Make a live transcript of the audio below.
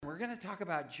going to talk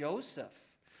about Joseph.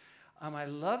 I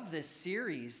love this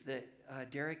series that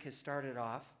Derek has started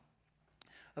off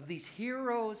of these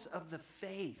heroes of the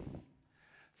faith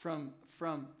from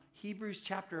Hebrews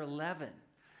chapter 11.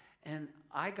 And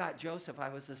I got Joseph. I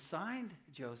was assigned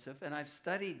Joseph, and I've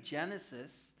studied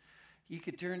Genesis. You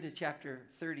could turn to chapter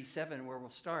 37 where we'll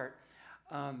start.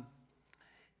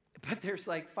 But there's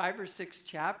like 5 or 6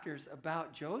 chapters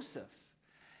about Joseph.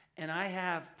 And I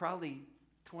have probably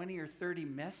 20 or 30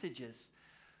 messages.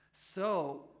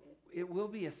 So it will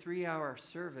be a 3-hour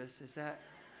service. Is that?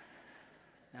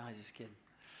 No, I'm just kidding.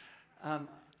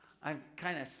 I'm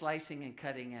kind of slicing and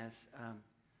cutting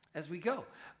as we go.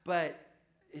 But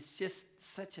it's just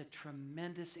such a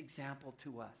tremendous example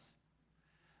to us.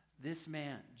 This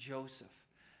man, Joseph,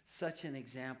 such an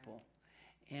example.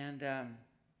 And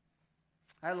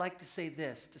I like to say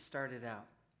this to start it out.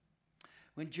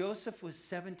 When Joseph was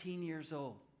 17 years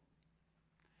old,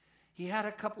 he had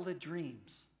a couple of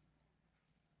dreams.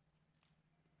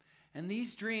 And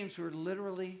these dreams were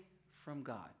literally from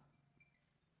God.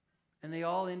 And they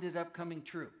all ended up coming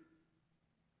true.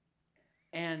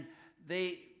 And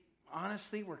they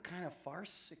honestly were kind of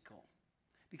farcical.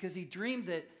 Because he dreamed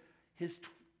that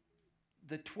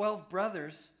the 12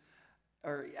 brothers,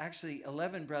 or actually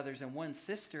 11 brothers and 1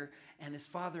 sister, and his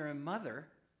father and mother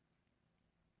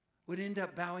would end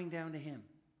up bowing down to him.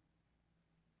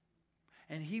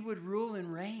 And he would rule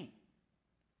and reign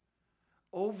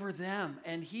over them.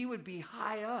 And he would be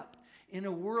high up in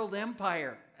a world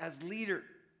empire as leader.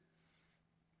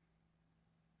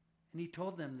 And he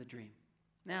told them the dream.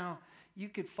 Now, you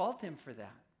could fault him for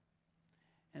that.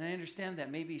 And I understand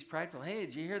that maybe he's prideful. Hey,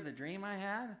 did you hear the dream I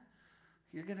had?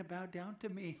 You're going to bow down to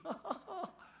me.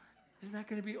 Isn't that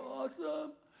going to be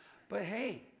awesome? But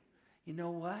hey, you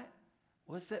know what?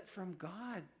 Was that from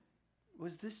God?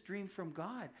 Was this dream from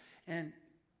God? And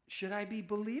should I be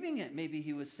believing it? Maybe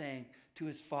he was saying to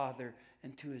his father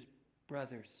and to his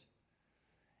brothers.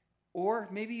 Or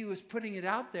maybe he was putting it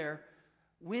out there.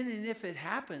 When and if it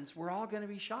happens, we're all going to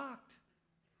be shocked.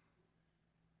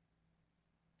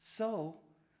 So,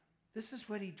 this is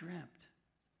what he dreamt.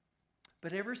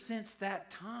 But ever since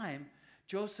that time,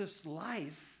 Joseph's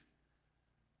life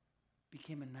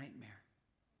became a nightmare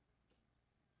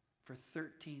for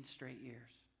 13 straight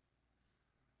years.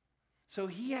 So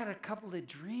he had a couple of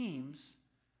dreams,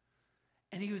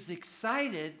 and he was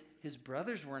excited. His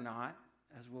brothers were not,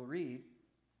 as we'll read,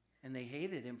 and they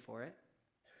hated him for it.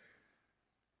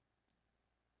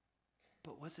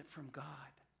 But was it from God?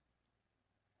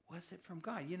 Was it from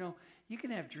God? You know, you can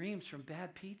have dreams from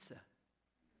bad pizza.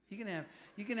 You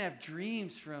can have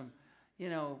dreams from,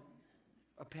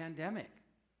 a pandemic.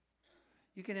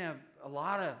 You can have a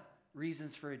lot of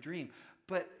reasons for a dream.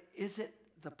 But is it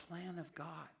the plan of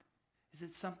God? Is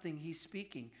it something he's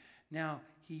speaking? Now,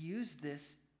 he used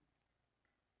this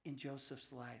in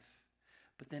Joseph's life.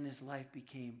 But then his life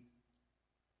became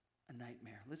a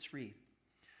nightmare. Let's read.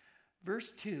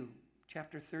 Verse 2,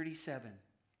 chapter 37.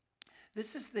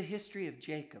 This is the history of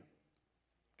Jacob.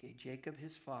 Okay, Jacob,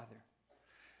 his father.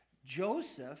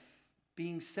 Joseph,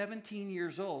 being 17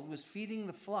 years old, was feeding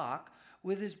the flock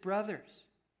with his brothers.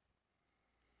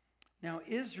 Now,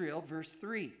 Israel, verse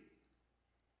 3.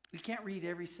 We can't read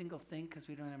every single thing because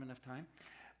we don't have enough time.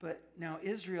 But now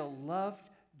Israel loved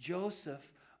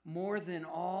Joseph more than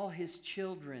all his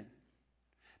children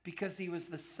because he was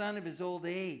the son of his old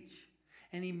age.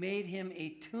 And he made him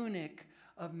a tunic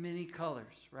of many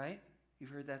colors, right?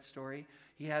 You've heard that story.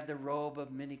 He had the robe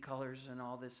of many colors and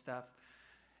all this stuff.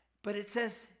 But it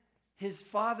says his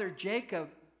father Jacob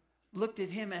looked at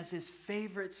him as his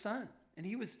favorite son. And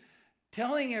he was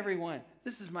telling everyone,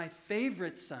 this is my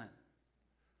favorite son.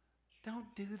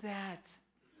 Don't do that.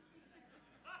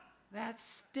 That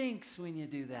stinks when you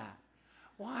do that.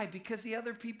 Why? Because the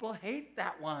other people hate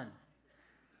that one.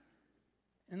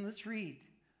 And let's read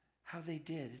how they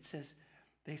did. It says,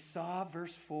 they saw,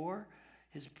 verse 4,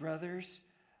 his brothers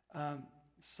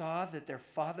saw that their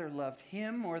father loved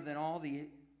him more than all the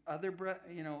other,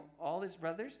 all his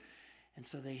brothers. And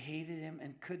so they hated him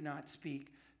and could not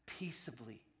speak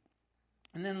peaceably.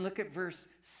 And then look at verse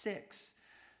 6.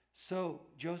 So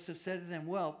Joseph said to them,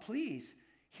 well, please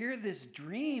hear this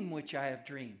dream which I have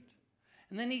dreamed.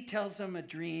 And then he tells them a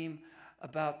dream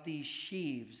about these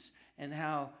sheaves and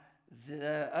how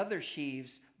the other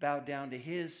sheaves bowed down to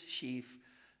his sheaf.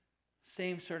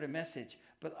 Same sort of message.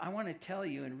 But I want to tell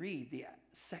you and read the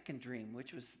second dream,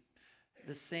 which was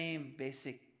the same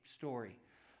basic story.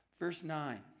 Verse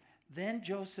 9. Then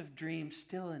Joseph dreamed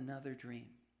still another dream.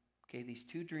 Okay, these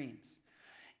 2 dreams.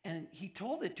 And he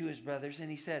told it to his brothers, and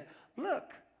he said,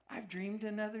 look, I've dreamed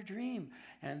another dream.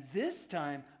 And this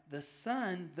time, the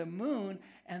sun, the moon,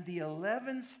 and the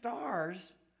 11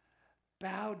 stars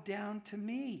bowed down to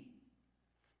me.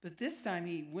 But this time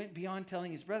he went beyond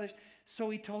telling his brothers,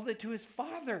 so he told it to his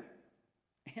father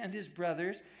and his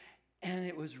brothers, and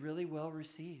it was really well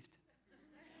received.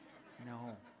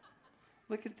 No.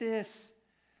 Look at this.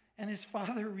 And his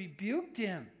father rebuked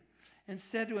him and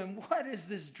said to him, what is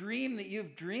this dream that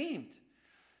you've dreamed?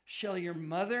 Shall your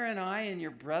mother and I and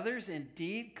your brothers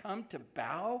indeed come to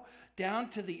bow down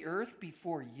to the earth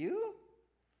before you?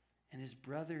 And his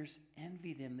brothers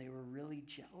envied him. They were really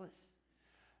jealous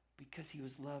because he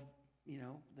was loved,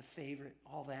 the favorite,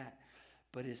 all that.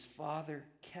 But his father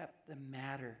kept the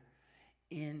matter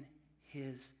in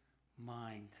his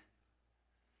mind.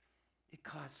 It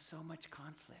caused so much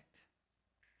conflict.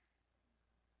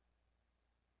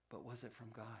 But was it from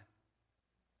God?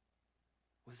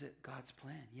 Was it God's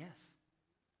plan? Yes,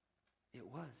 it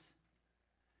was.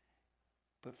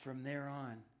 But from there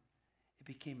on, it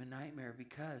became a nightmare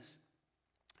because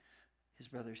his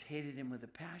brothers hated him with a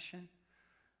passion.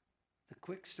 The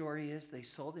quick story is they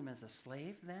sold him as a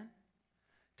slave then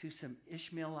to some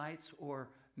Ishmaelites or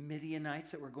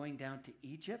Midianites that were going down to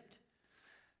Egypt.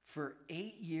 For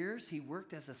 8 years, he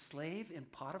worked as a slave in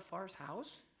Potiphar's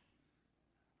house.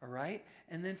 All right?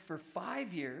 And then for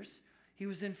 5 years, he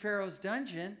was in Pharaoh's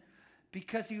dungeon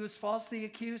because he was falsely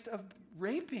accused of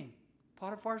raping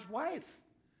Potiphar's wife.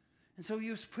 And so he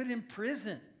was put in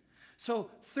prison. So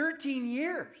 13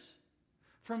 years,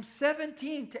 from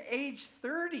 17 to age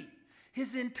 30,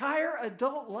 his entire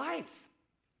adult life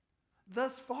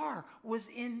thus far was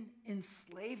in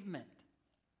enslavement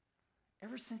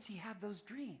ever since he had those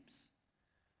dreams.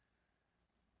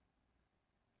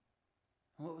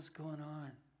 And what was going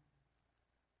on?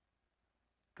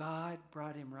 God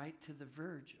brought him right to the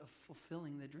verge of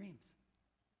fulfilling the dreams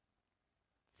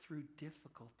through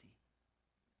difficulty,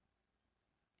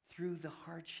 through the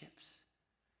hardships.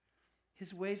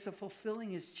 His ways of fulfilling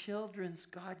his children's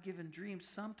God-given dreams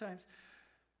sometimes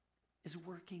is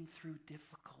working through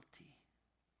difficulty.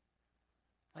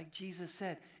 Like Jesus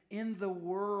said, in the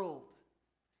world,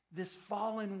 this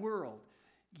fallen world,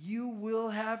 you will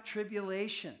have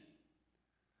tribulation,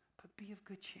 but be of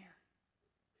good cheer.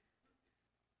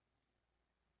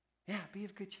 Yeah, be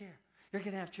of good cheer. You're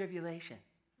going to have tribulation.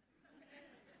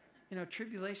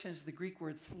 Tribulation is the Greek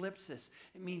word thlipsis.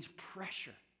 It means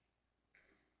pressure.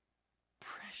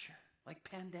 Pressure, like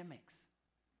pandemics.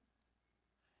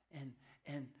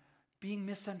 And being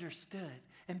misunderstood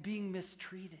and being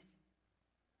mistreated.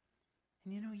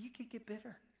 And you could get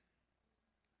bitter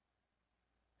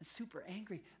and super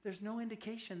angry. There's no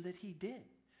indication that he did.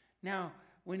 Now,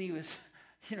 when he was,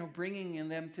 bringing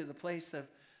them to the place of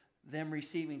them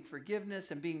receiving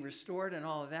forgiveness and being restored and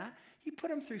all of that, he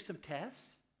put them through some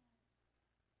tests.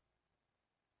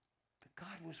 But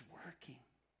God was working.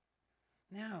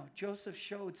 Now, Joseph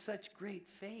showed such great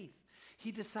faith.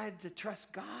 He decided to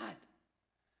trust God.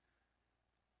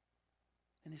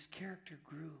 And his character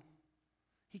grew.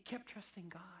 He kept trusting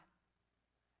God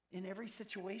in every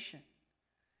situation.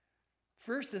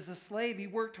 First, as a slave, he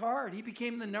worked hard. He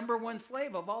became the number one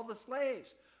slave of all the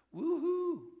slaves.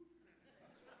 Woohoo!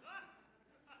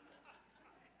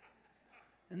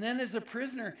 And then as a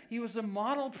prisoner, he was a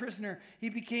model prisoner. He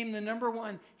became the number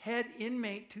one head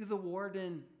inmate to the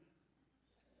warden.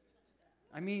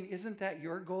 I mean, isn't that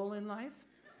your goal in life?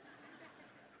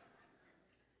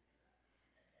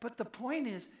 But the point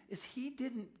is he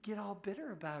didn't get all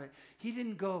bitter about it. He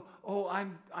didn't go, "Oh,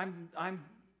 I'm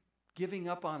giving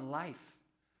up on life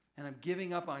and I'm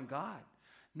giving up on God."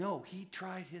 No, he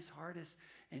tried his hardest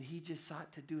and he just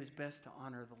sought to do his best to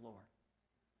honor the Lord.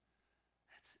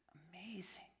 That's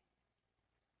amazing.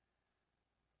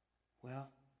 Well,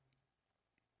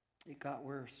 it got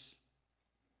worse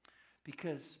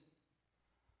because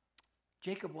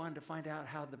Jacob wanted to find out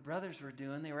how the brothers were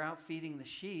doing. They were out feeding the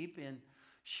sheep in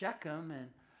Shechem,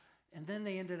 and then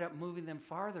they ended up moving them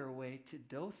farther away to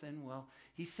Dothan. Well,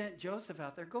 he sent Joseph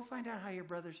out there, go find out how your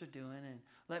brothers are doing and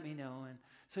let me know. And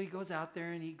so he goes out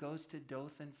there and he goes to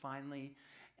Dothan finally.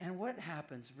 And what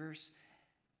happens? Verse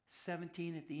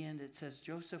 17 at the end, it says,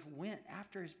 Joseph went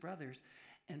after his brothers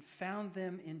and found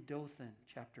them in Dothan,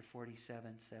 chapter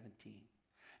 47:17.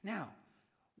 Now,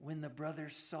 when the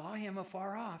brothers saw him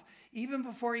afar off, even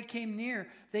before he came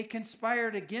near, they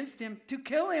conspired against him to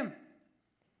kill him.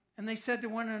 And they said to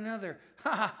one another,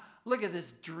 look at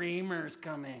this dreamer's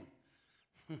coming.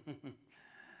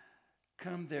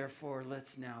 Come, therefore,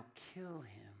 let's now kill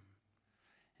him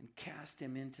and cast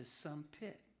him into some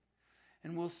pit.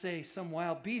 And we'll say, some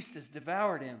wild beast has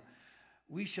devoured him.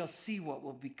 We shall see what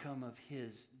will become of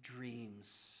his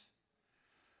dreams.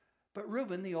 But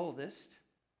Reuben, the oldest,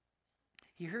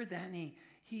 he heard that and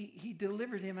he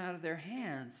delivered him out of their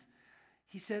hands.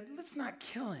 He said, let's not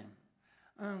kill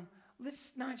him.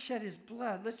 Let's not shed his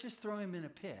blood. Let's just throw him in a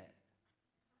pit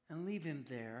and leave him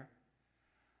there.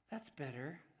 That's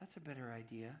better. That's a better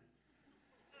idea.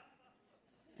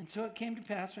 And so it came to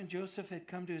pass when Joseph had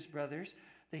come to his brothers,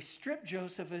 they stripped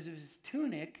Joseph of his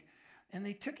tunic, and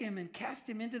they took him and cast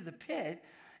him into the pit.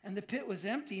 And the pit was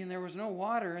empty, and there was no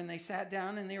water, and they sat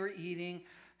down and they were eating.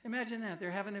 Imagine that.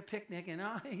 They're having a picnic, and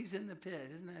he's in the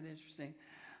pit. Isn't that interesting?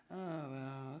 Oh,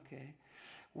 well, okay.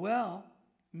 Well,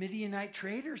 Midianite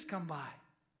traders come by,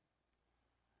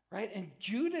 right? And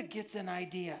Judah gets an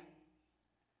idea.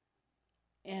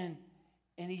 And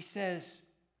he says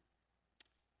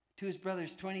to his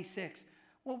brothers, 26,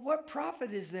 well, what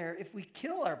profit is there if we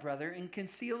kill our brother and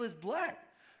conceal his blood?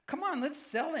 Come on, let's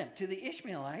sell him to the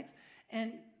Ishmaelites,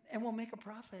 and we'll make a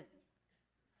profit.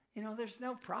 There's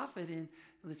no profit in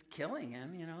let's killing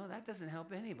him. That doesn't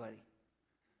help anybody.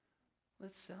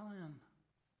 Let's sell him.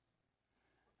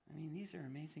 These are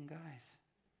amazing guys.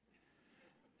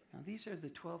 Now, these are the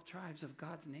 12 tribes of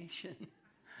God's nation.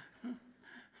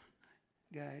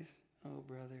 Guys, oh,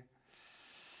 brother.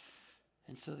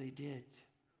 And so they did.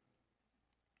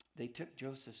 They took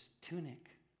Joseph's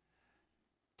tunic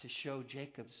to show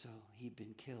Jacob so he'd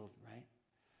been killed, right?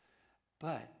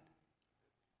 But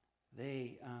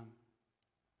they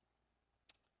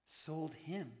sold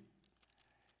him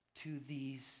to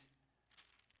these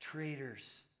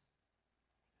traders.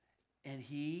 And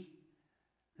the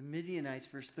Midianites,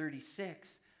 verse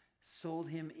 36, sold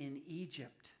him in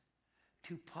Egypt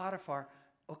to Potiphar.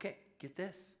 Okay, get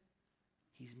this.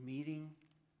 He's meeting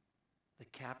the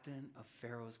captain of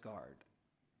Pharaoh's guard.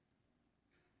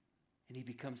 And he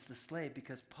becomes the slave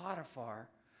because Potiphar,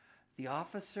 the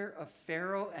officer of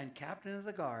Pharaoh and captain of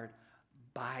the guard,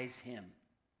 buys him.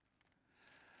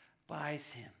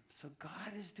 Buys him. So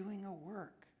God is doing a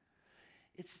work.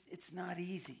 It's not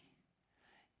easy.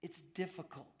 It's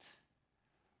difficult.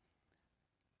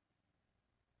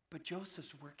 But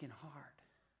Joseph's working hard.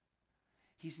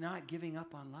 He's not giving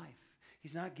up on life.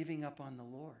 He's not giving up on the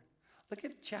Lord. Look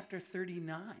at chapter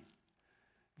 39,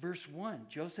 verse 1.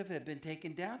 Joseph had been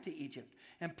taken down to Egypt,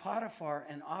 and Potiphar,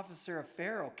 an officer of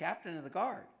Pharaoh, captain of the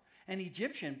guard, an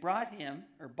Egyptian, bought him,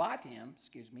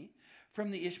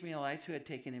 from the Ishmaelites who had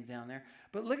taken him down there.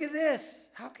 But look at this.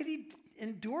 How could he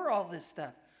endure all this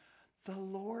stuff? The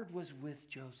Lord was with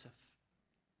Joseph.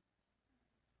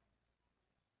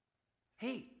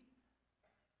 Hey,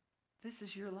 this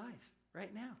is your life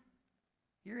right now.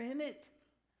 You're in it.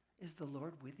 Is the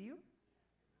Lord with you?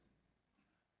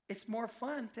 It's more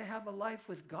fun to have a life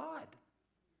with God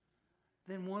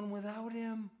than one without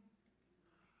him.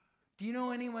 Do you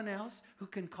know anyone else who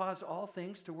can cause all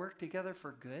things to work together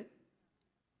for good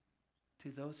to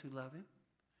those who love him?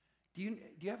 Do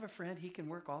you have a friend? He can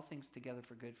work all things together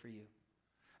for good for you.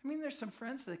 There's some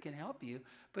friends that can help you,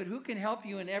 but who can help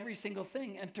you in every single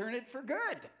thing and turn it for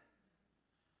good?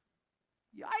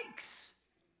 Yikes.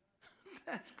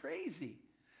 That's crazy.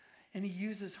 And he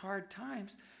uses hard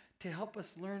times to help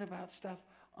us learn about stuff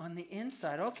on the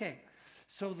inside. Okay,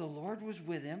 so the Lord was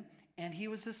with him, and he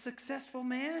was a successful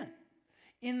man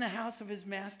in the house of his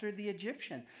master, the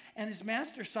Egyptian. And his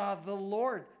master saw the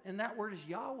Lord, and that word is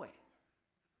Yahweh.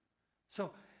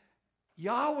 So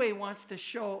Yahweh wants to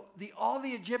show all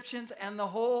the Egyptians and the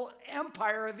whole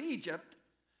empire of Egypt,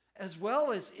 as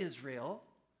well as Israel,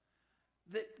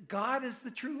 that God is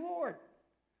the true Lord.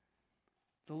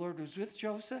 The Lord was with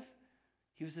Joseph.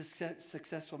 He was a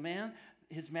successful man.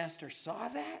 His master saw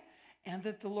that, and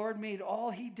that the Lord made all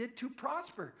he did to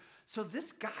prosper. So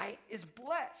this guy is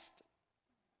blessed.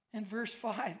 And verse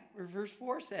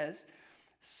 4 says,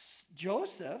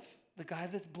 Joseph, the guy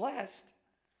that's blessed,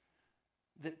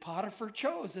 that Potiphar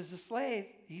chose as a slave,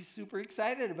 he's super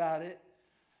excited about it.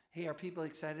 Hey, are people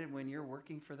excited when you're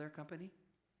working for their company?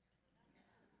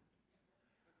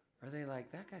 Are they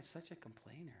like, that guy's such a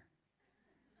complainer?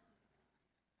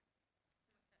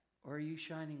 Or are you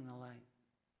shining the light?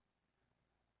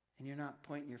 And you're not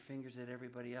pointing your fingers at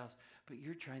everybody else, but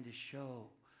you're trying to show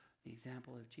the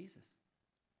example of Jesus.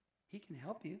 He can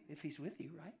help you if he's with you,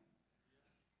 right?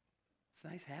 It's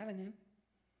nice having him.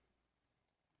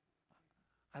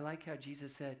 I like how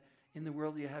Jesus said, in the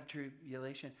world you have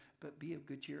tribulation, but be of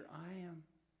good cheer.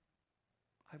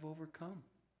 I've overcome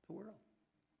the world.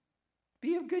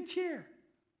 Be of good cheer.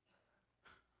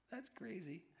 That's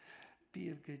crazy. Be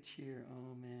of good cheer.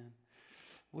 Oh, man.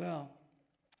 Well,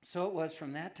 so it was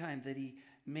from that time that he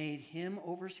made him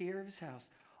overseer of his house.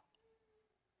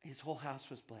 His whole house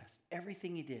was blessed.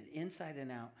 Everything he did, inside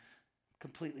and out,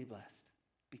 completely blessed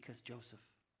because Joseph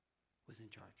was in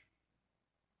charge.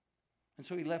 And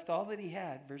so he left all that he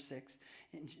had, verse 6,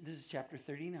 and this is chapter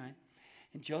 39,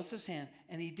 in Joseph's hand,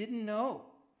 and he didn't know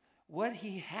what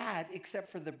he had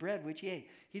except for the bread which he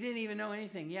ate. He didn't even know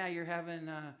anything. Yeah, you're having,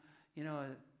 a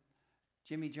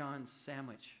Jimmy John's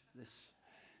sandwich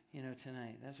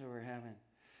tonight. That's what we're having.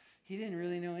 He didn't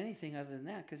really know anything other than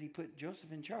that because he put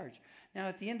Joseph in charge. Now,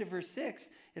 at the end of verse 6,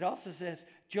 it also says,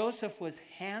 Joseph was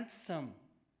handsome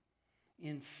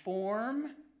in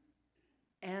form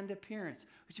and appearance,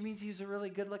 which means he was a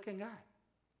really good-looking guy.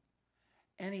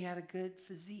 And he had a good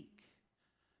physique.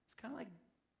 It's kind of like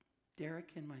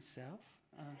Derek and myself.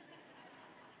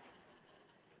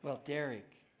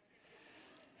 Derek.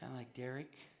 Kind of like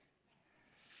Derek.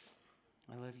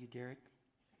 I love you, Derek.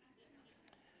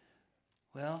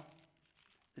 Well,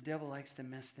 the devil likes to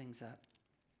mess things up.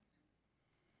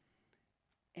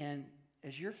 And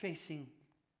as you're facing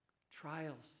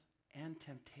trials and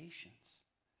temptations,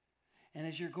 and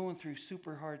as you're going through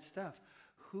super hard stuff,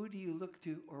 who do you look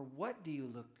to, or what do you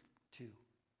look to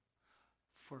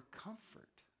for comfort?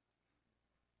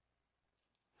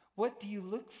 What do you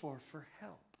look for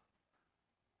help?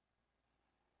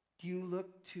 Do you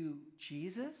look to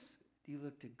Jesus? Do you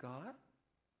look to God?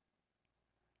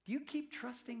 Do you keep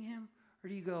trusting him? Or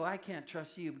do you go, I can't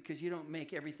trust you because you don't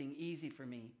make everything easy for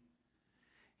me.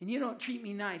 And you don't treat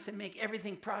me nice and make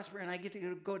everything prosper and I get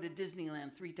to go to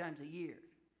Disneyland 3 times a year.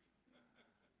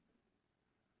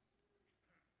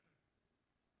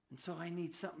 And so I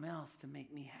need something else to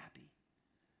make me happy.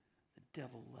 The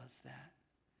devil loves that.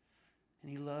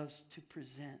 And he loves to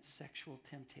present sexual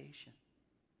temptation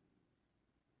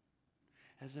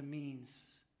as a means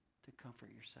to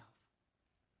comfort yourself.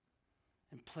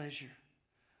 And pleasure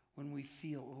when we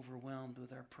feel overwhelmed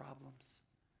with our problems.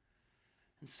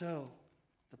 And so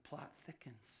the plot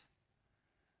thickens.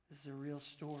 This is a real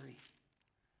story.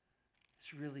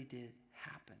 This really did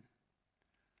happen.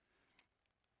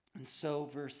 And so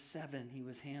verse 7, he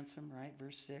was handsome, right?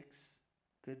 Verse 6,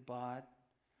 good bod.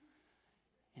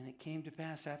 And it came to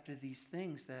pass after these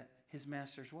things that his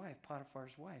master's wife,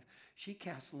 Potiphar's wife, she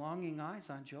cast longing eyes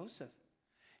on Joseph.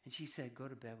 And she said, go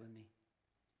to bed with me.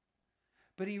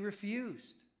 But he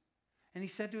refused. And he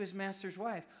said to his master's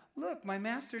wife, look, my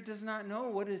master does not know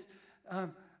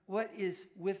what is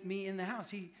with me in the house.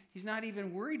 He's not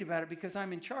even worried about it because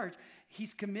I'm in charge.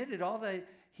 He's committed all that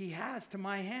he has to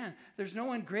my hand. There's no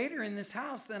one greater in this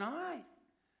house than I.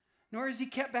 Nor has he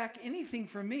kept back anything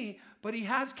from me, but he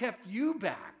has kept you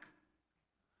back.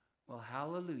 Well,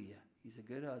 hallelujah. He's a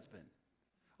good husband.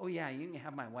 Oh, yeah, you can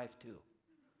have my wife too.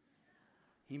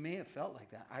 He may have felt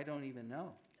like that. I don't even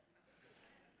know.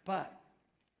 But,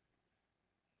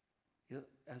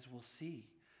 as we'll see,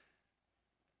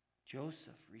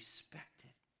 Joseph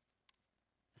respected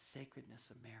the sacredness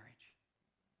of marriage.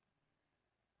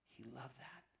 He loved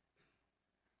that.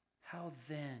 How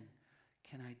then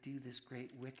can I do this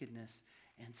great wickedness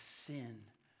and sin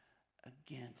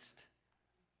against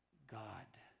God?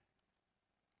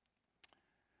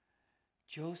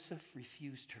 Joseph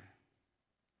refused her.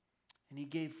 And he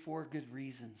gave 4 good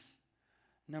reasons.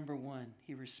 Number 1,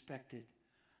 he respected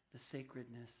the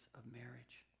sacredness of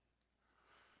marriage.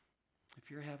 If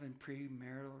you're having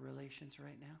premarital relations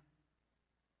right now,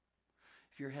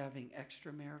 if you're having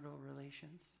extramarital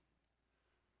relations,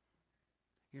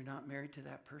 you're not married to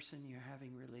that person you're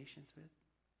having relations with,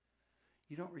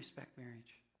 you don't respect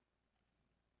marriage.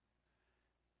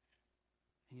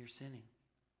 And you're sinning.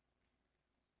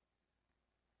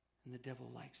 And the devil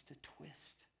likes to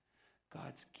twist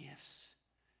God's gifts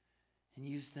and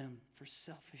use them for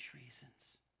selfish reasons.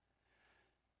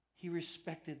 He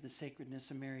respected the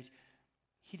sacredness of marriage.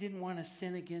 He didn't want to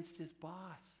sin against his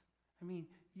boss. I mean,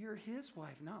 you're his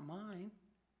wife, not mine.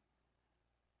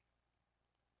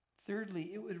 Thirdly,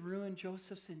 it would ruin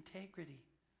Joseph's integrity.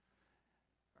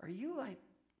 Are you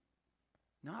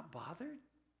not bothered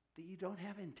that you don't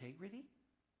have integrity?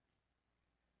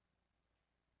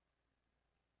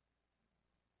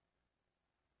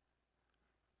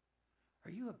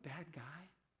 Are you a bad guy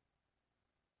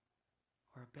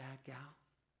or a bad gal?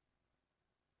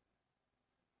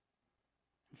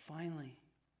 And finally,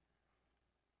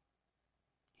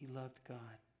 he loved God,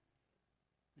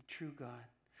 the true God.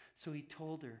 So he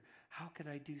told her, how could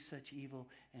I do such evil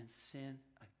and sin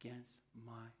against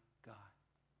my God?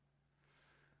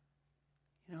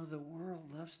 You know, the world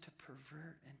loves to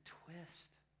pervert and twist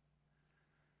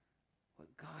what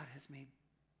God has made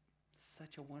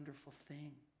such a wonderful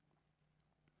thing.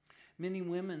 Many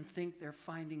women think they're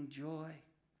finding joy,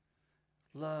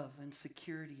 love, and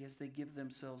security as they give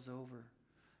themselves over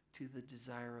to the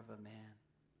desire of a man.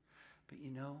 But you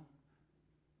know,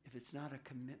 if it's not a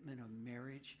commitment of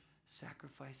marriage,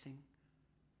 sacrificing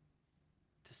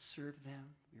serve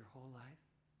them your whole life?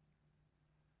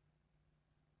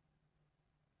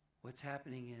 What's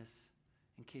happening is,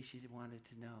 in case you wanted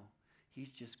to know,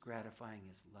 he's just gratifying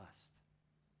his lust.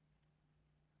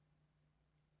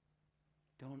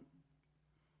 Don't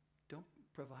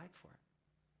provide for it.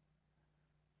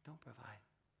 Don't provide.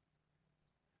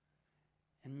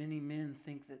 And many men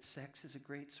think that sex is a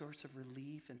great source of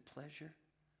relief and pleasure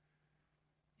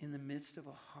in the midst of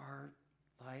a hard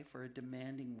life or a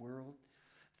demanding world.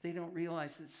 They don't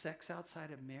realize that sex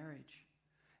outside of marriage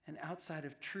and outside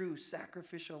of true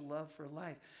sacrificial love for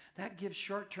life, that gives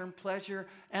short-term pleasure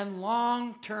and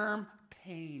long-term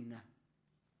pain.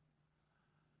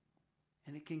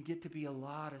 And it can get to be a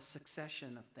lot of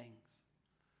succession of things.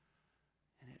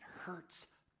 And it hurts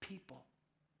people.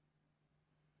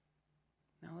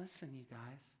 Now listen, you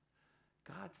guys.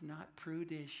 God's not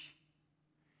prudish.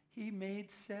 He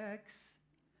made sex.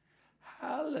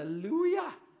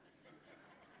 Hallelujah.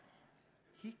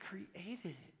 He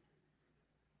created it.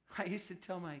 I used to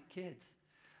tell my kids,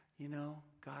 you know,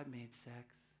 God made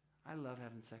sex. I love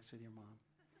having sex with your mom.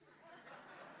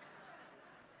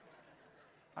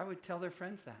 I would tell their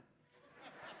friends that.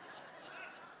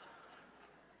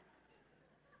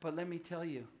 But let me tell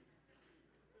you,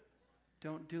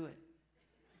 don't do it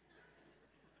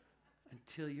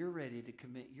until you're ready to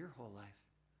commit your whole life,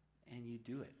 and you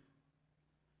do it.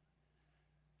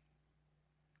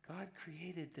 God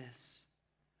created this,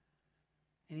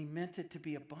 and he meant it to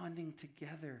be a bonding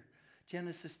together.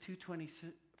 Genesis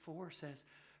 2:24 says,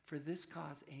 "For this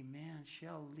cause a man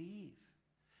shall leave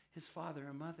his father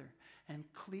and mother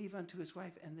and cleave unto his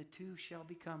wife, and the two shall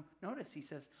become," notice he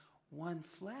says, "one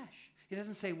flesh." He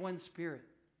doesn't say one spirit.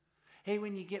 Hey,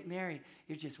 when you get married,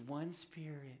 you're just one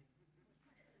spirit.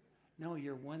 No,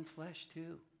 you're one flesh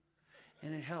too.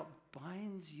 And it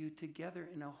binds you together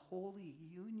in a holy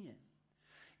union.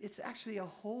 It's actually a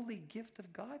holy gift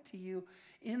of God to you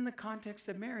in the context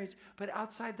of marriage, but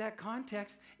outside that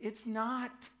context, it's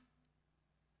not.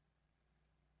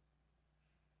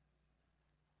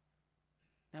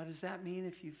 Now, does that mean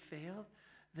if you failed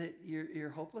that you're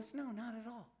hopeless? No, not at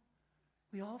all.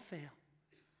 We all fail.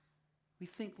 We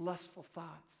think lustful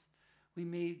thoughts. We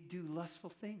may do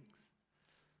lustful things.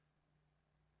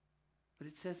 But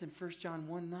it says in 1 John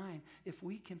 1:9, if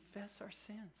we confess our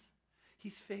sins,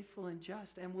 he's faithful and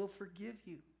just and will forgive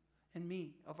you and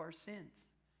me of our sins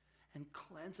and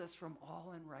cleanse us from all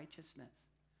unrighteousness.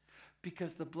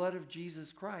 Because the blood of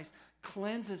Jesus Christ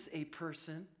cleanses a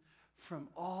person from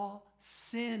all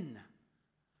sin.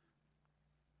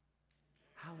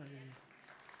 Hallelujah.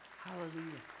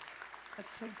 Hallelujah.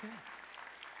 That's so good.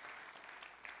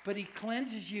 But he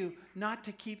cleanses you not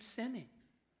to keep sinning,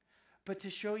 but to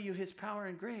show you his power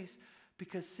and grace,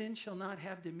 because sin shall not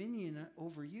have dominion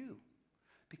over you,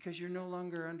 because you're no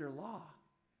longer under law,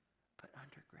 but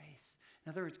under grace.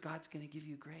 In other words, God's going to give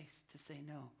you grace to say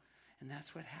no. And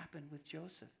that's what happened with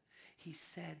Joseph. He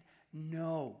said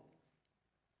no.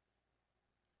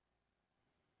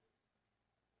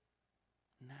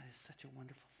 And that is such a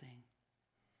wonderful thing.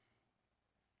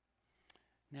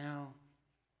 Now,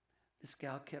 this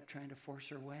gal kept trying to force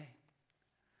her way.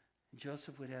 And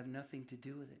Joseph would have nothing to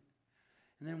do with it.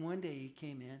 And then one day he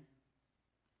came in,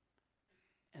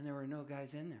 and there were no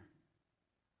guys in there.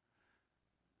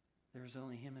 There was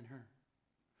only him and her.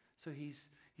 So he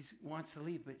wants to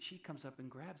leave, but she comes up and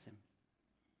grabs him.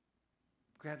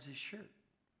 Grabs his shirt.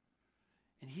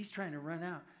 And he's trying to run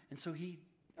out. And so he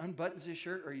unbuttons his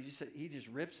shirt, or he just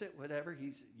rips it, whatever.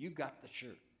 You got the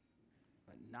shirt,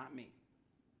 but not me.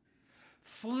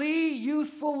 Flee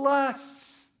youthful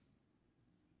lusts.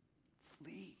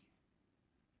 Flee.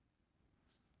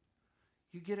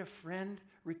 You get a friend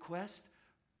request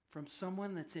from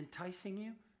someone that's enticing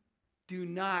you, do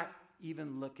not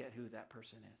even look at who that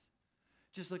person is.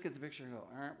 Just look at the picture and go,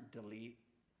 delete.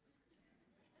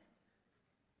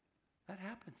 That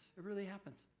happens. It really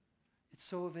happens. It's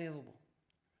so available.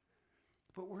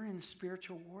 But we're in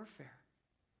spiritual warfare.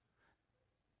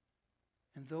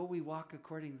 And though we walk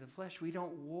according to the flesh, we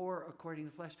don't war according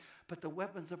to the flesh. But the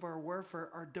weapons of our warfare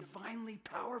are divinely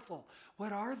powerful.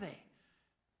 What are they?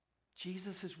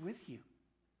 Jesus is with you.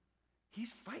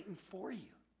 He's fighting for you.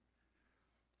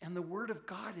 And the word of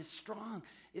God is strong.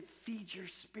 It feeds your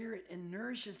spirit and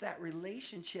nourishes that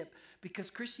relationship, because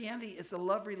Christianity is a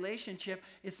love relationship.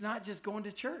 It's not just going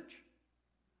to church.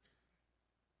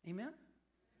 Amen?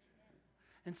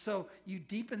 And so you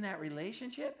deepen that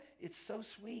relationship. It's so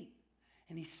sweet.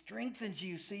 And he strengthens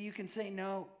you so you can say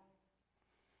no.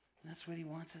 And that's what he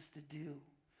wants us to do.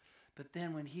 But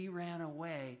then when he ran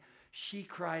away, she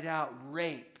cried out,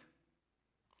 rape.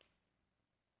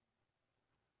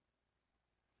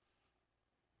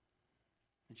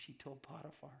 And she told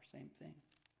Potiphar, same thing.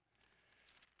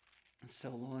 And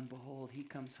so lo and behold, he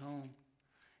comes home.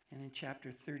 And in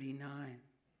chapter 39,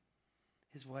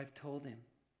 his wife told him,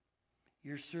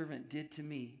 your servant did to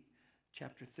me,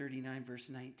 chapter 39, verse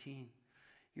 19.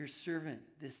 Your servant,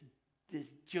 this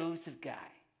Joseph guy,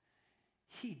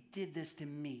 he did this to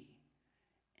me.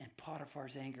 And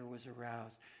Potiphar's anger was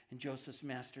aroused. And Joseph's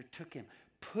master took him,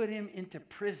 put him into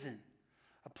prison,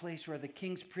 a place where the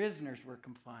king's prisoners were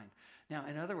confined. Now,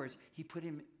 in other words, he put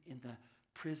him in the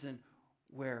prison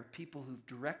where people who've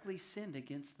directly sinned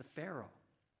against the Pharaoh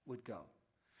would go.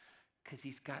 Because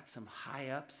he's got some high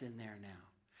ups in there now.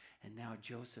 And now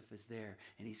Joseph is there,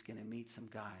 and he's going to meet some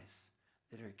guys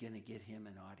that are going to get him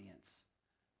an audience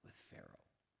with Pharaoh.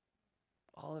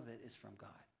 All of it is from God.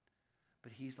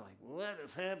 But he's like, what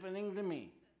is happening to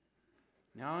me?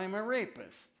 Now I'm a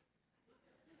rapist.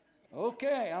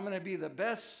 Okay, I'm going to be the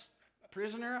best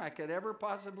prisoner I could ever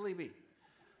possibly be.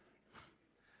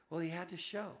 Well, he had to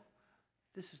show,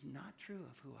 this is not true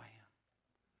of who I am.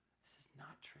 This is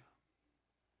not true.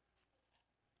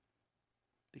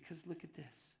 Because look at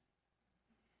this.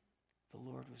 The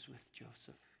Lord was with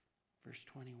Joseph, verse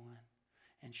 21,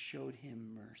 and showed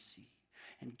him mercy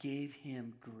and gave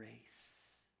him grace.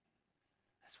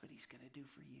 That's what he's going to do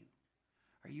for you.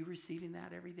 Are you receiving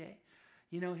that every day?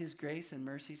 You know, his grace and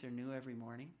mercies are new every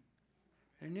morning.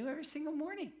 They're new every single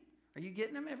morning. Are you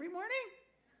getting them every morning?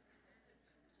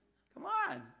 Come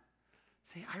on.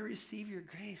 Say, I receive your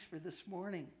grace for this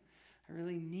morning. I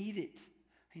really need it.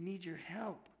 I need your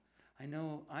help. I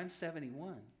know I'm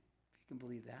 71, if you can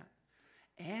believe that.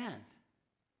 And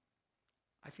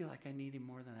I feel like I need him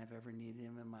more than I've ever needed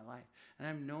him in my life. And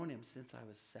I've known him since I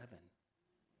was 7.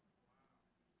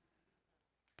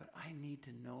 But I need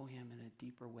to know him in a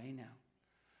deeper way now.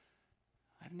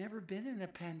 I've never been in a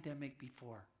pandemic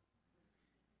before.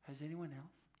 Has anyone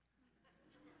else?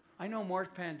 I know more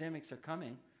pandemics are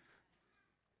coming,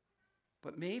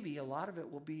 but maybe a lot of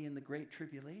it will be in the Great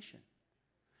Tribulation.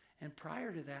 And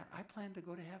prior to that, I plan to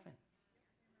go to heaven.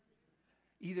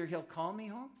 Either he'll call me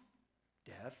home,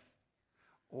 death,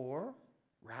 or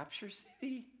Rapture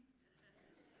City.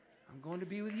 I'm going to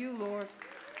be with you, Lord.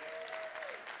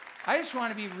 I just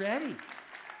want to be ready.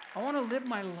 I want to live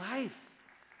my life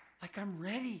like I'm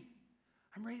ready.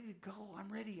 I'm ready to go.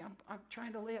 I'm ready. I'm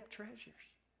trying to lay up treasures.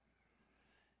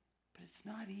 But it's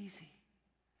not easy.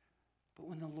 But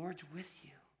when the Lord's with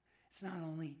you, it's not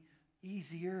only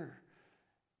easier,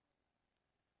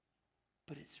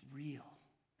 but it's real.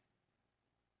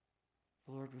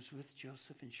 The Lord was with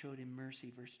Joseph and showed him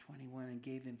mercy, verse 21, and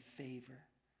gave him favor.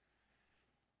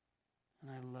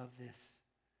 And I love this.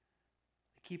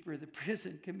 The keeper of the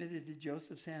prison committed to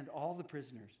Joseph's hand all the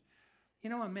prisoners. You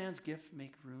know, a man's gift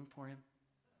make room for him.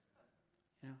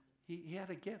 You know, he had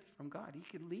a gift from God. He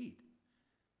could lead.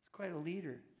 He's quite a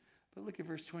leader. But look at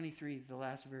verse 23, the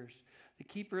last verse. The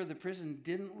keeper of the prison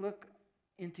didn't look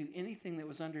into anything that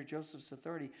was under Joseph's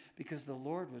authority because the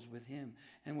Lord was with him.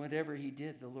 And whatever he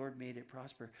did, the Lord made it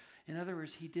prosper. In other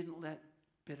words, he didn't let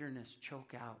bitterness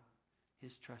choke out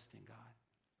his trust in God.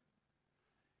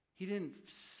 He didn't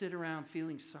sit around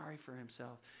feeling sorry for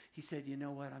himself. He said, you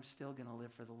know what? I'm still going to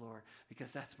live for the Lord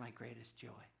because that's my greatest joy.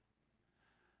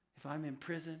 If I'm in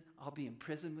prison, I'll be in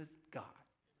prison with God.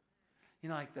 You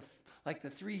know, like the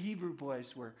 3 Hebrew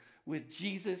boys were with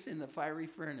Jesus in the fiery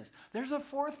furnace. There's a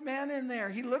 4th man in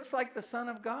there. He looks like the Son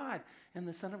of God. And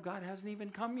the Son of God hasn't even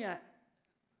come yet.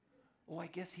 Oh, I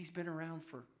guess he's been around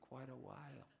for quite a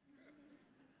while.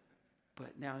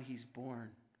 But now he's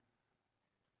born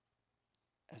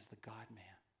as the God-man.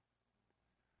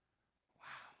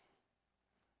 Wow.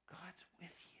 God's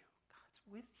with you. God's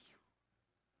with you.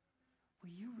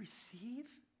 Will you receive?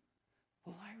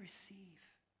 Will I receive?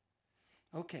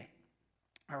 Okay.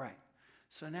 All right.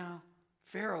 So now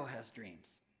Pharaoh has dreams.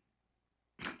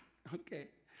 Okay.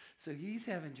 So he's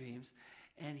having dreams,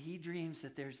 and he dreams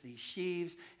that there's these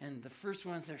sheaves, and the first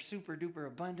ones are super duper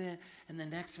abundant, and the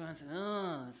next ones,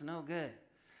 oh, it's no good.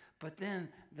 But then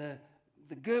the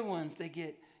good ones, they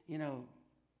get, you know,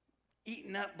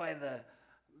 eaten up by the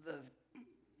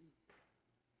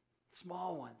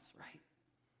small ones, right?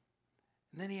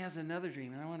 And then he has another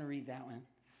dream, and I want to read that one.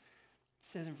 It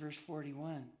says in verse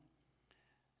 41,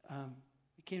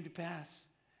 it came to pass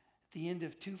at the end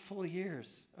of 2 full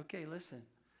years. Okay, listen.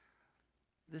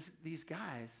 These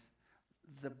guys,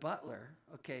 the butler,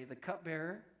 okay, the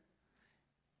cupbearer,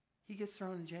 he gets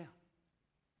thrown in jail.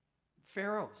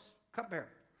 Pharaoh's cupbearer.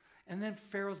 And then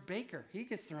Pharaoh's baker, he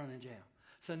gets thrown in jail.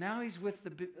 So now he's with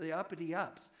the uppity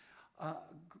ups.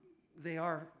 They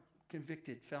are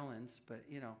convicted felons, but,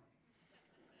 you know,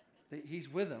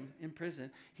 He's with them in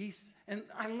prison. And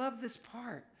I love this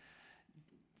part.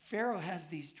 Pharaoh has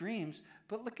these dreams,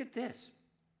 but look at this.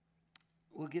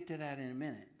 We'll get to that in a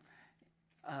minute.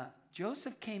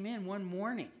 Joseph came in one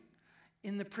morning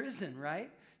in the prison, right?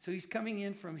 So he's coming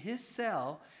in from his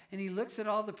cell, and he looks at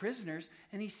all the prisoners,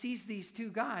 and he sees these two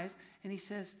guys, and he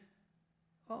says,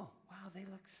 oh, wow, they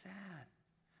look sad.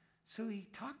 So he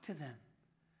talked to them,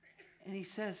 and he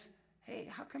says, hey,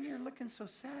 how come you're looking so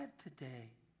sad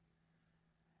today?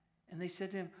 And they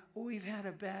said to him, oh, we've had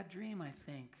a bad dream, I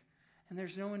think. And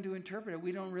there's no one to interpret it.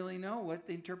 We don't really know what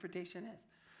the interpretation is.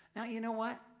 Now, you know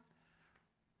what?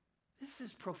 This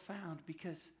is profound,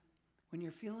 because when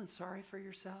you're feeling sorry for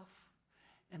yourself,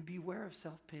 and beware of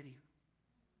self-pity,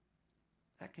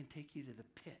 that can take you to the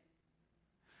pit.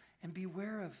 And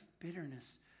beware of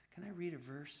bitterness. Can I read a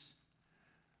verse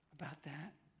about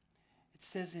that? It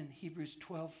says in Hebrews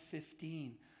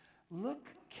 12:15, look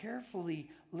carefully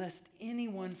lest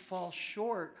anyone fall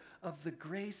short of the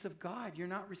grace of God. You're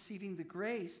not receiving the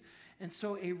grace. And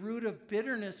so a root of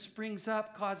bitterness springs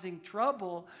up, causing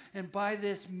trouble. And by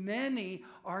this, many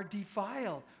are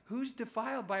defiled. Who's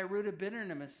defiled by a root of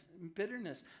bitterness?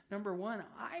 Number one,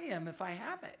 I am if I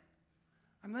have it.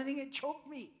 I'm letting it choke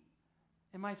me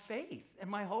in my faith and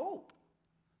my hope.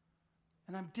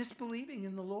 And I'm disbelieving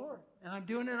in the Lord. And I'm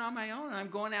doing it on my own. And I'm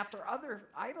going after other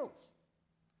idols.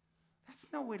 That's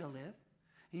no way to live.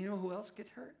 And you know who else gets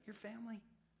hurt? Your family.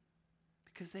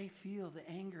 Because they feel the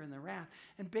anger and the wrath.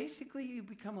 And basically, you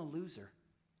become a loser.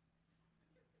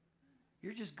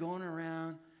 You're just going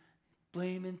around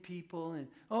blaming people. And,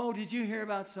 oh, did you hear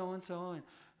about so-and-so? And,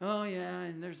 oh, yeah,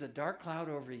 and there's a dark cloud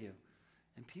over you.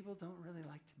 And people don't really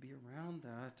like to be around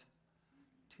that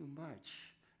too much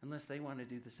unless they want to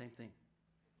do the same thing.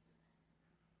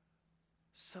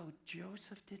 So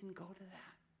Joseph didn't go to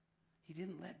that. He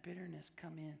didn't let bitterness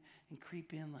come in and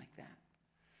creep in like that.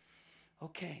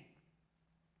 Okay.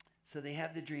 So they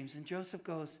have the dreams. And Joseph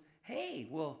goes, hey,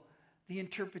 well, the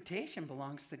interpretation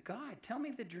belongs to God. Tell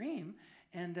me the dream.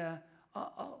 And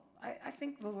I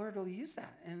think the Lord will use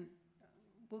that. And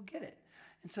we'll get it.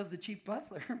 And so the chief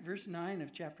butler, verse 9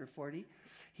 of chapter 40,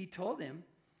 he told him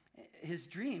his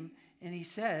dream. And he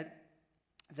said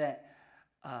that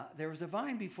there was a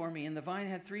vine before me. And the vine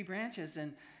had 3 branches.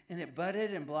 And it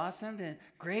budded and blossomed. And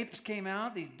grapes came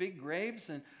out, these big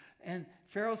grapes. And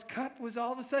Pharaoh's cup was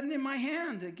all of a sudden in my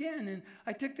hand again. And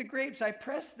I took the grapes, I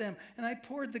pressed them, and I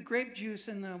poured the grape juice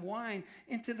and the wine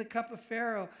into the cup of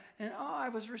Pharaoh. And I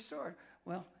was restored.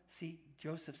 Well, see,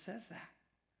 Joseph says that.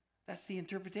 That's the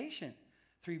interpretation.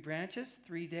 3 branches,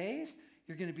 3 days,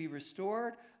 you're going to be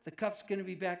restored. The cup's going to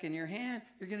be back in your hand.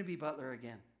 You're going to be butler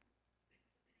again.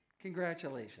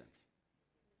 Congratulations.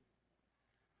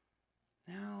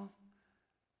 Now,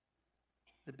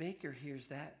 the baker hears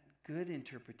that good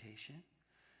interpretation,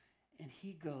 and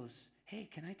he goes, hey,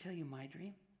 can I tell you my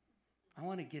dream? I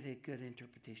want to get a good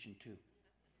interpretation too.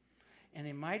 And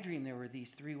in my dream, there were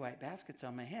these 3 white baskets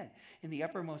on my head. In the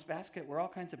uppermost basket were all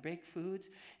kinds of baked foods,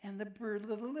 and the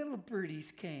little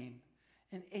birdies came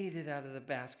and ate it out of the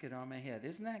basket on my head.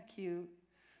 Isn't that cute?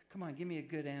 Come on, give me a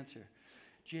good answer.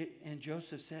 And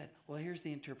Joseph said, well, here's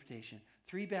the interpretation.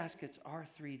 3 baskets are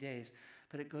 3 days,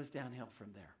 but it goes downhill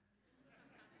from there.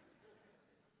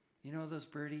 You know those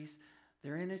birdies?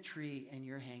 They're in a tree and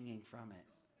you're hanging from it.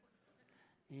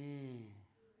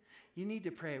 You need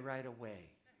to pray right away.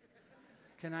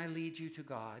 Can I lead you to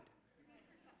God?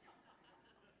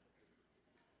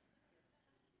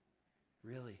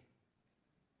 Really?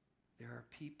 There are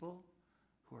people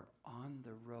who are on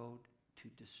the road to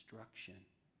destruction,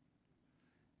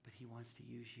 but he wants to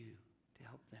use you to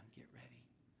help them get ready,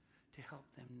 to help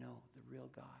them know the real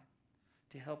God,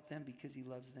 to help them because he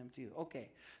loves them too. Okay,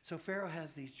 so Pharaoh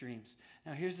has these dreams.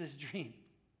 Now here's this dream.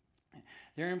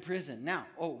 They're in prison. Now,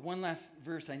 one last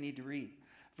verse I need to read.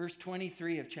 Verse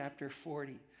 23 of chapter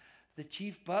 40. The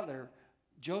chief butler,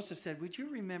 Joseph said, would you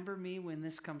remember me when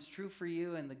this comes true for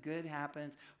you and the good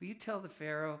happens? Will you tell the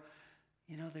Pharaoh,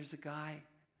 there's a guy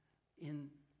in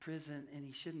prison and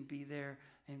he shouldn't be there,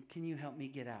 and can you help me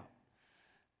get out?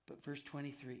 But verse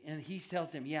 23, and he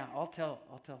tells him, yeah, I'll tell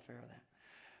Pharaoh that.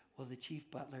 Well, the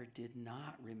chief butler did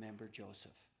not remember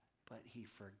Joseph, but he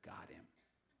forgot him.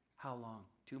 How long?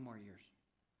 2 more years.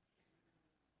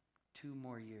 2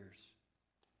 more years.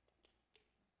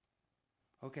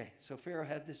 Okay, so Pharaoh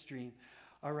had this dream.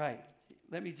 All right,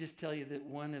 let me just tell you that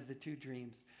one of the 2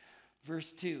 dreams.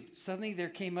 Verse 2, suddenly there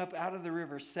came up out of the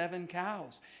river 7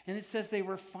 cows. And it says they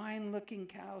were fine-looking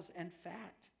cows and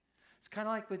fat. It's kind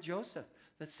of like with Joseph,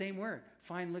 that same word,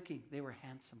 fine-looking. They were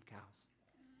handsome cows.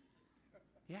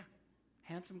 Yeah,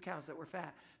 handsome cows that were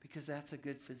fat, because that's a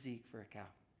good physique for a cow.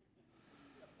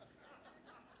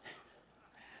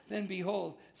 Then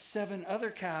behold, 7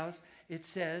 other cows, it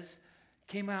says,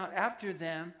 came out after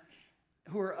them,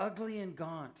 who were ugly and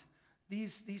gaunt.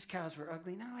 These cows were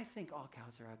ugly. Now, I think all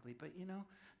cows are ugly, but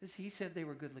he said they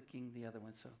were good looking, the other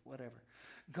ones, so whatever.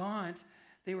 Gaunt,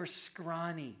 they were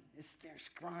scrawny. They're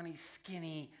scrawny,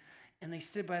 skinny, and they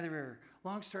stood by the river.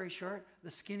 Long story short,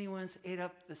 the skinny ones ate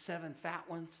up the 7 fat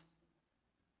ones.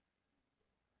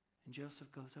 And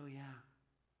Joseph goes, oh yeah,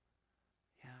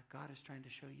 God is trying to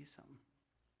show you something.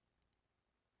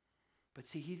 But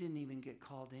see, he didn't even get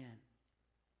called in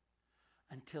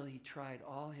until he tried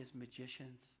all his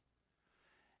magicians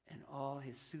and all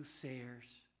his soothsayers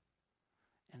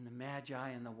and the magi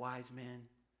and the wise men.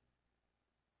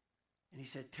 And he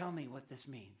said, tell me what this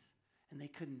means. And they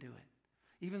couldn't do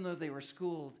it. Even though they were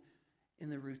schooled in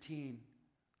the routine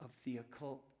of the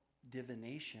occult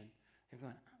divination, they're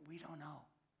going, we don't know.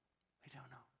 We don't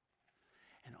know.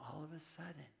 And all of a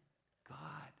sudden, God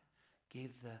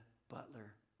gave the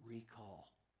butler recall.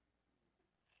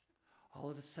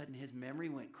 All of a sudden, his memory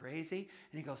went crazy,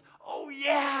 and he goes, oh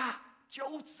yeah,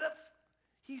 Joseph,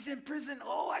 he's in prison.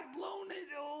 Oh, I've blown it.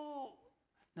 Oh.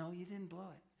 No, you didn't blow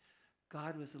it.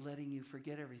 God was letting you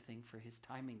forget everything for his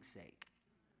timing's sake.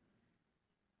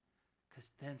 Because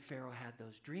then Pharaoh had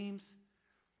those dreams.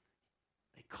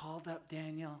 They called up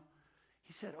Daniel.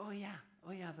 He said, oh yeah,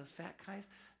 those fat guys.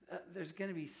 There's going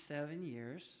to be 7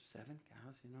 years, 7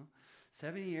 cows,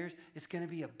 7 years. It's going to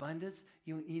be abundance.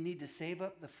 You need to save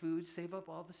up the food, save up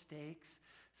all the steaks,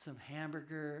 some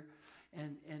hamburger,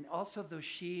 and also those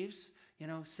sheaves,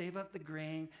 save up the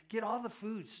grain. Get all the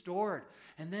food stored.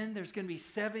 And then there's going to be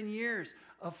 7 years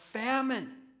of famine.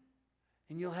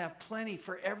 And you'll have plenty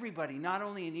for everybody, not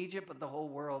only in Egypt, but the whole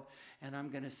world. And I'm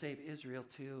going to save Israel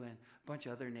too, and a bunch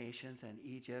of other nations, and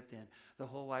Egypt, and the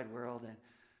whole wide world. And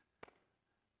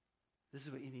this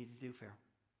is what you need to do, Pharaoh.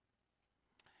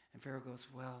 And Pharaoh goes,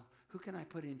 well, who can I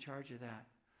put in charge of that?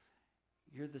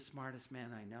 You're the smartest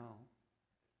man I know.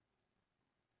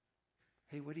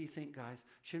 Hey, what do you think, guys?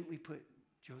 Shouldn't we put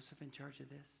Joseph in charge of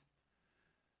this?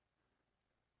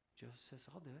 Joseph says,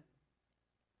 I'll do it.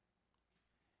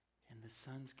 And the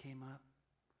sons came up,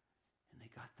 and they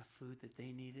got the food that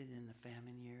they needed in the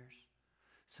famine years.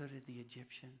 So did the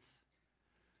Egyptians.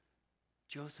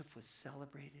 Joseph was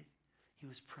celebrated. He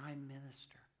was prime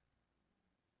minister.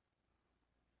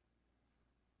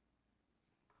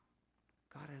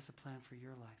 God has a plan for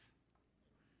your life.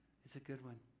 It's a good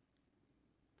one.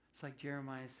 It's like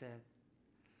Jeremiah said,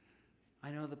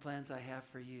 I know the plans I have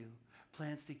for you,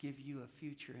 plans to give you a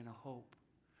future and a hope,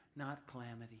 not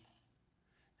calamity.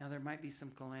 Now, there might be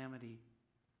some calamity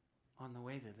on the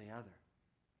way to the other.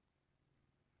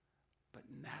 But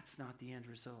that's not the end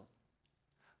result.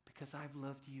 Because I've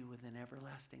loved you with an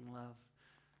everlasting love.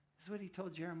 This is what he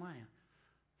told Jeremiah.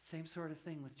 Same sort of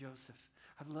thing with Joseph.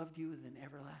 I've loved you with an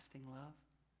everlasting love.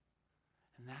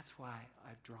 And that's why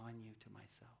I've drawn you to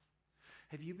myself.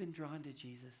 Have you been drawn to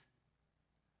Jesus?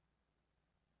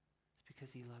 It's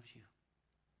because he loves you.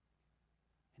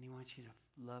 And he wants you to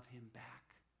love him back.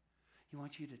 He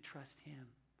wants you to trust him.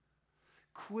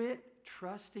 Quit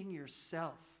trusting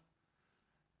yourself.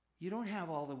 You don't have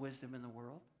all the wisdom in the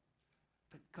world,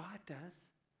 but God does.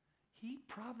 He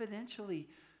providentially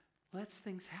lets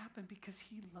things happen because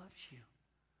he loves you.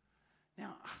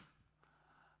 Now,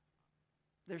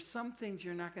 there's some things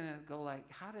you're not going to go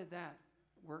like, how did that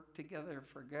work together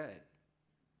for good?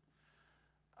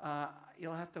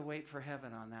 You'll have to wait for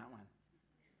heaven on that one.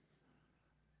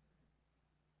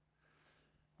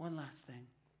 One last thing.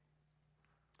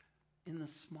 In the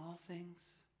small things,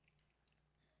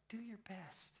 do your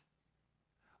best.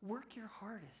 Work your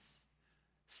hardest.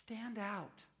 Stand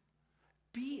out.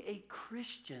 Be a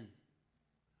Christian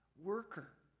worker.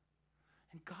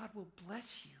 And God will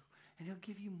bless you, and he'll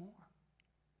give you more.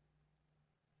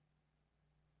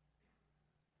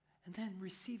 And then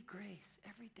receive grace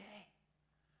every day.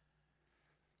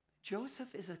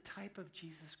 Joseph is a type of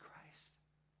Jesus Christ.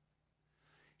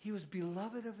 He was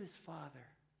beloved of his Father,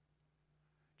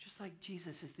 just like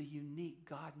Jesus is the unique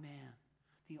God-man,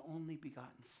 the only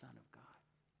begotten Son of God.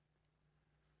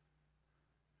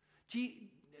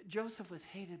 Joseph was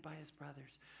hated by his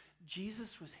brothers.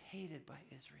 Jesus was hated by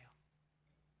Israel.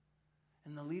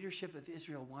 And the leadership of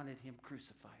Israel wanted him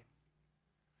crucified.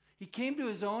 He came to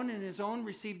his own, and his own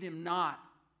received him not.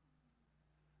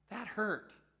 That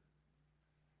hurt.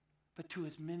 But to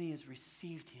as many as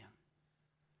received him,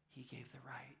 he gave the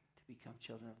right to become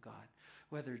children of God.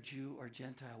 Whether Jew or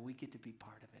Gentile, we get to be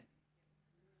part of it.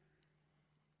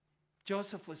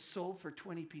 Joseph was sold for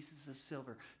 20 pieces of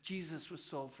silver. Jesus was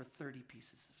sold for 30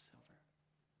 pieces of silver.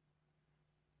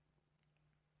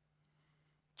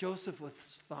 Joseph was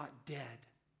thought dead.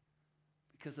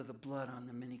 because of the blood on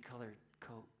the many-colored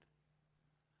coat.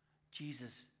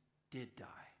 Jesus did die.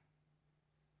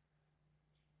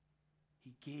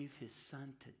 He gave his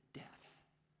son to death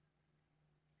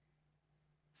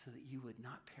so that you would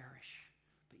not perish,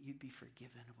 but you'd be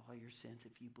forgiven of all your sins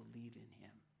if you believe in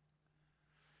him.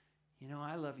 You know,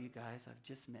 I love you guys. I've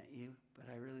just met you, but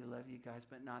I really love you guys,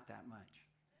 but not that much.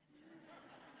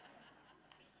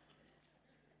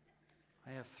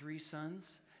 I have 3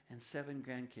 sons and 7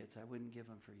 grandkids. I wouldn't give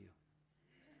them for you.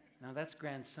 Now that's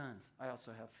grandsons. I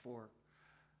also have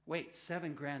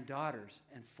 7 granddaughters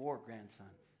and 4 grandsons.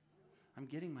 I'm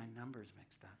getting my numbers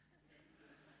mixed up.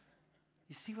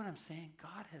 You see what I'm saying?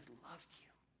 God has loved you.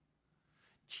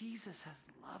 Jesus has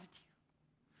loved you.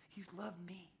 He's loved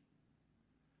me.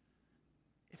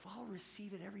 If I'll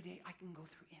receive it every day, I can go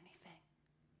through anything.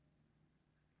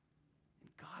 And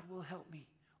God will help me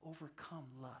overcome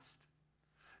lust.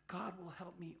 God will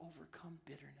help me overcome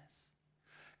bitterness.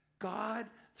 God,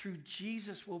 through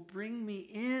Jesus, will bring me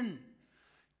in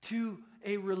to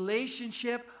a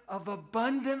relationship of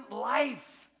abundant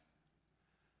life,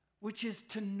 which is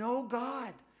to know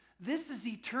God. This is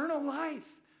eternal life,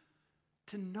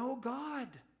 to know God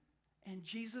and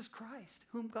Jesus Christ,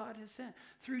 whom God has sent.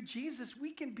 Through Jesus,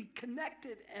 we can be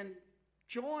connected and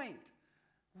joined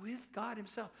with God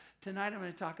himself. Tonight, I'm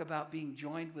going to talk about being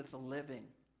joined with the living.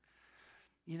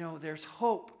 You know, there's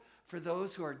hope for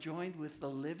those who are joined with the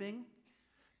living,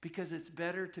 because it's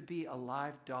better to be a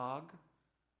live dog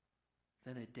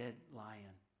than a dead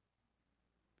lion.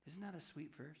 Isn't that a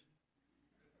sweet verse?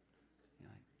 You're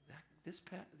like, this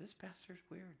pastor's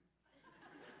weird.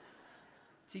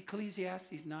 It's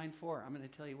Ecclesiastes 9:4. I'm going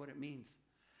to tell you what it means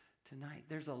tonight.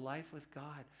 There's a life with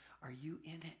God. Are you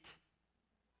in it?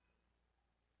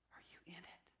 Are you in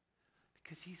it?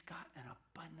 Because he's got an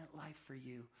abundant life for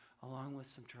you, along with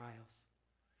some trials.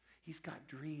 He's got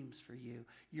dreams for you.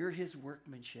 You're his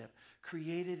workmanship,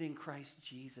 created in Christ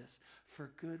Jesus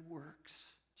for good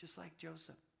works, just like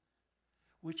Joseph,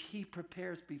 which he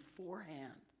prepares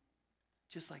beforehand,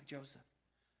 just like Joseph,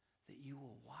 that you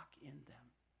will walk in them.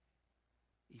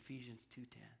 Ephesians 2:10.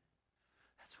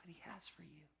 That's what he has for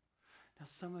you. Now,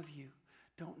 some of you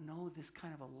don't know this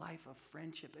kind of a life of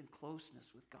friendship and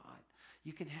closeness with God.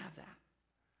 You can have that.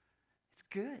 It's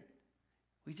good.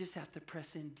 We just have to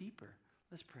press in deeper.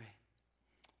 Let's pray.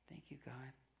 Thank you,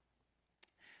 God.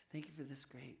 Thank you for this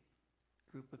great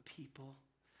group of people,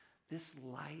 this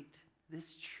light,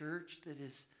 this church that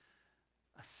is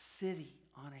a city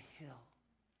on a hill,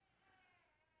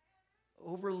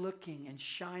 overlooking and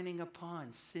shining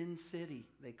upon Sin City,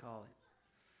 they call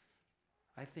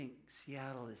it. I think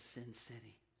Seattle is Sin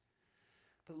City.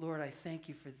 But Lord, I thank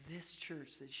you for this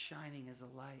church that's shining as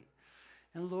a light.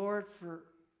 And Lord, for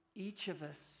each of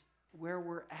us, where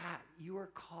we're at, you are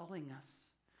calling us,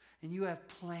 and you have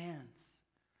plans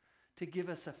to give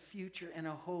us a future and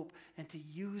a hope and to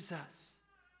use us.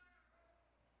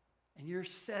 And you're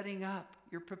setting up,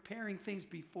 you're preparing things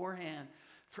beforehand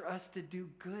for us to do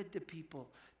good to people,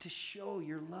 to show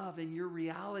your love and your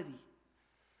reality.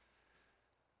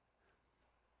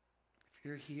 If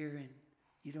you're here and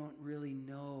you don't really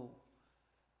know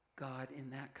God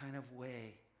in that kind of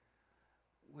way,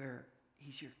 where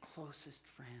he's your closest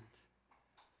friend,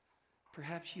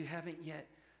 perhaps you haven't yet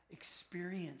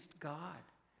experienced God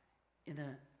in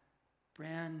a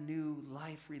brand new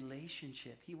life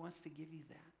relationship. He wants to give you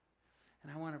that.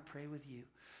 And I want to pray with you.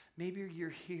 Maybe you're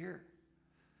here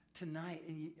tonight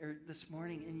or this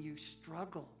morning and you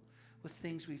struggle with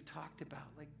things we've talked about,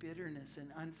 like bitterness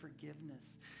and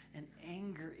unforgiveness and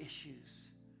anger issues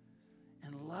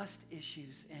and lust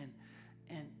issues and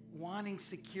wanting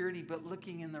security but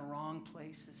looking in the wrong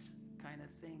places kind of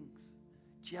things.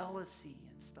 Jealousy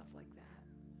and stuff like that.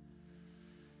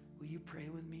 Will you pray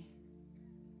with me?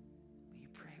 Will you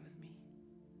pray with me?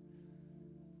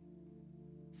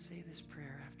 Say this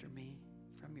prayer after me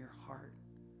from your heart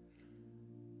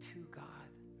to God.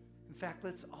 In fact,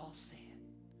 let's all say it.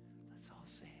 Let's all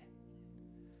say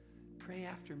it. Pray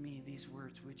after me these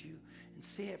words, would you? And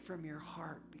say it from your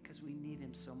heart, because we need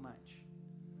him so much.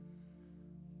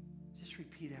 Just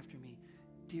repeat after me.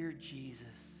 Dear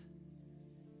Jesus,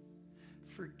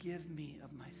 forgive me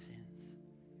of my sins.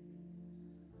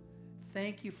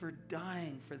 Thank you for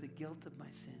dying for the guilt of my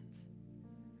sins.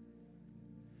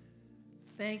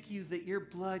 Thank you that your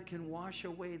blood can wash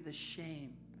away the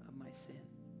shame of my sin.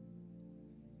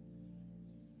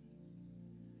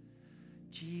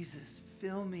 Jesus,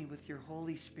 fill me with your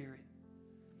Holy Spirit.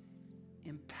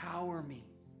 Empower me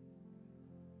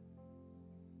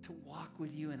to walk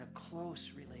with you in a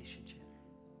close relationship.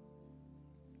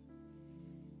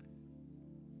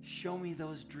 Show me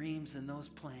those dreams and those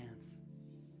plans.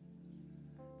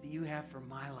 that you have for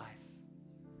my life.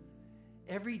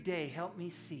 Every day, help me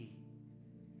see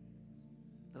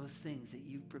those things that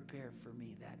you've prepared for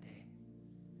me that day.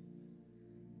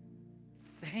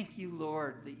 Thank you,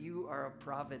 Lord, that you are a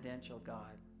providential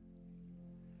God.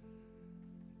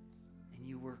 And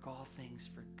you work all things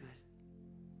for good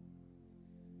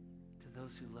to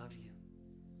those who love you.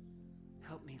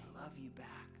 Help me love you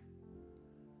back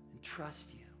and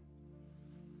trust you.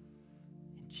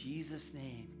 In Jesus'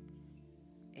 name,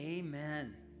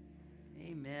 amen.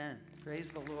 Amen.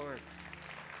 Praise the Lord.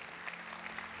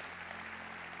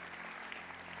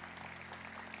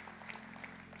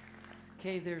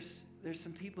 Okay, there's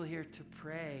some people here to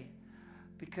pray,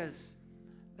 because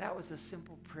that was a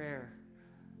simple prayer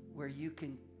where you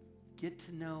can get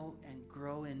to know and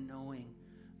grow in knowing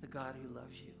the God who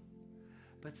loves you.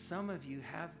 But some of you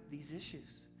have these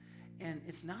issues, and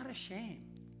it's not a shame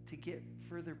to get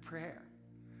further prayer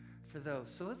for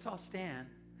those. So let's all stand,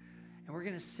 and we're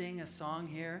going to sing a song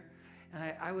here.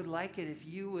 And I would like it if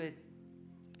you would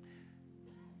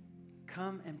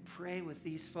come and pray with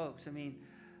these folks. I mean,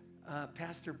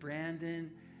 Pastor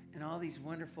Brandon and all these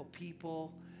wonderful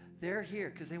people, they're here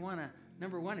because they want to,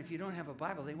 number one, if you don't have a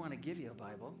Bible, they want to give you a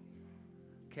Bible,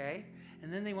 okay?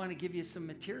 And then they want to give you some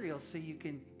materials so you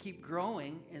can keep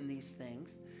growing in these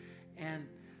things. And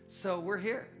so we're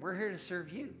here. We're here to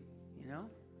serve you, you know?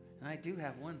 And I do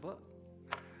have one book.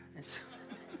 And so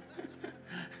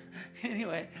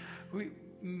anyway,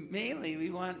 we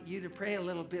want you to pray a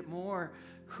little bit more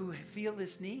who feel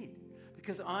this need.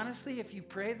 Because honestly, if you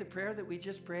pray the prayer that we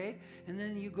just prayed, and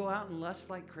then you go out and lust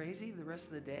like crazy the rest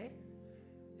of the day,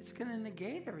 it's going to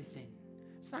negate everything.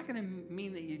 It's not going to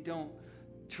mean that you don't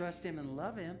trust him and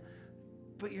love him,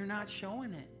 but you're not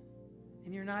showing it,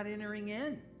 and you're not entering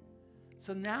in.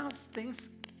 So now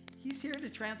he's here to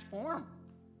transform.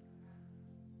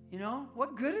 You know,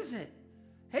 what good is it?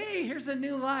 Hey, here's a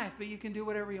new life, but you can do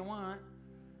whatever you want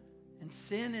and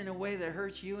sin in a way that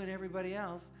hurts you and everybody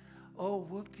else. Oh,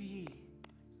 whoopee.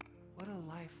 What a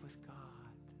life with God.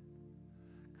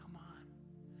 Come on.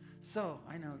 So,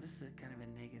 I know this is kind of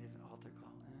a negative altar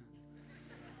call.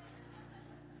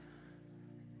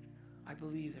 I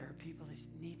believe there are people that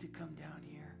need to come down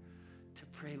here to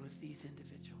pray with these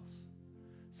individuals.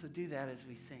 So do that as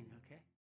we sing.